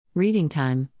Reading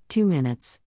time, 2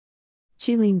 minutes.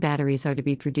 Qilin Batteries are to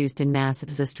be produced in mass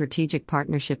as a strategic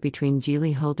partnership between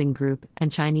Geely Holding Group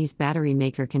and Chinese battery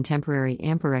maker Contemporary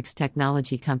Amperex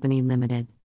Technology Company Limited.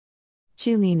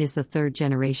 Qilin is the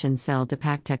third-generation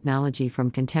cell-to-pack technology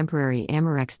from Contemporary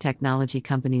Amperex Technology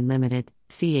Company Limited,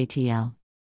 CATL.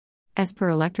 As per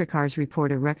Electricars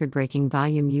report a record-breaking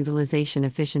volume utilization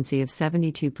efficiency of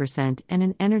 72% and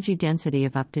an energy density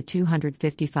of up to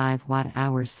 255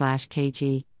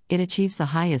 Wh/kg, it achieves the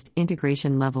highest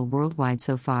integration level worldwide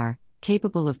so far,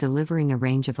 capable of delivering a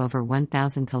range of over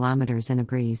 1,000 km in a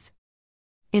breeze.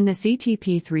 In the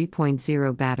CTP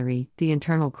 3.0 battery, the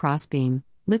internal crossbeam,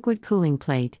 liquid cooling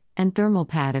plate, and thermal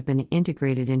pad have been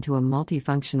integrated into a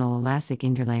multifunctional elastic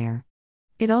interlayer.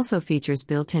 It also features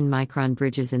built-in micron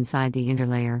bridges inside the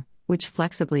interlayer, which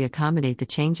flexibly accommodate the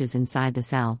changes inside the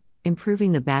cell,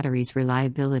 improving the battery's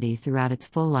reliability throughout its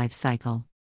full life cycle.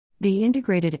 The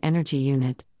integrated energy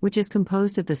unit, which is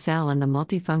composed of the cell and the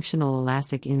multifunctional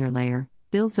elastic interlayer,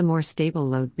 builds a more stable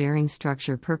load-bearing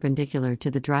structure perpendicular to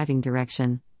the driving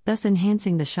direction, thus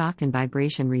enhancing the shock and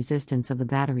vibration resistance of the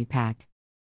battery pack.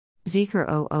 Zeekr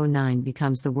 009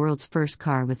 becomes the world's first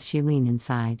car with Qilin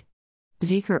inside.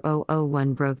 Zeekr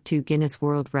 001 broke 2 Guinness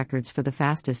World Records for the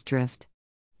fastest drift.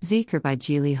 Zeekr by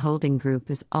Geely Holding Group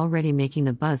is already making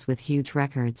the buzz with huge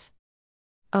records.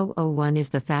 001 is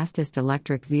the fastest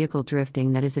electric vehicle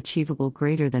drifting that is achievable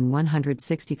greater than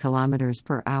 160 km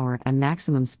per hour at a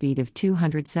maximum speed of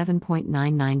 207.996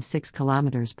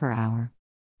 km per hour.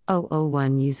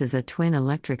 001 uses a twin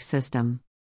electric system.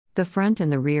 The front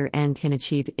and the rear end can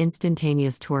achieve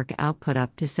instantaneous torque output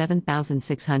up to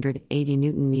 7,680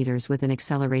 Nm with an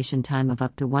acceleration time of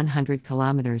up to 100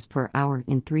 km per hour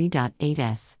in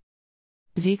 3.8s.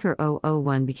 Zeekr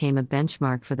 001 became a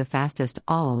benchmark for the fastest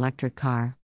all-electric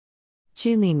car.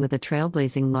 Qilin with a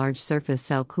trailblazing large surface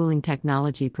cell cooling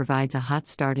technology provides a hot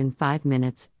start in 5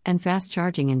 minutes, and fast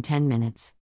charging in 10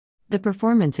 minutes. The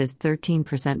performance is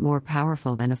 13% more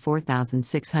powerful than a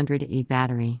 4600E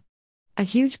battery. A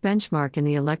huge benchmark in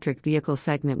the electric vehicle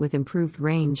segment with improved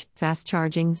range, fast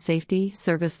charging, safety,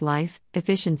 service life,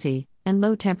 efficiency, and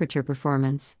low-temperature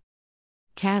performance.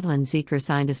 CATL and Zeekr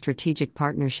signed a strategic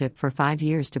partnership for 5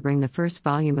 years to bring the first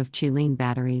volume of Qilin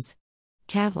batteries.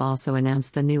 CATL also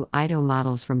announced the new IDO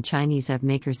models from Chinese EV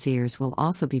maker Sears will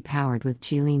also be powered with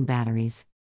Qilin batteries.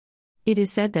 It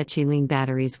is said that Qilin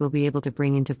batteries will be able to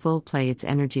bring into full play its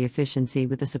energy efficiency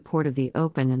with the support of the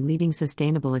Open and Leading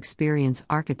Sustainable Experience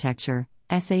Architecture,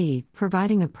 SAE,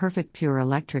 providing a perfect pure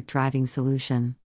electric driving solution.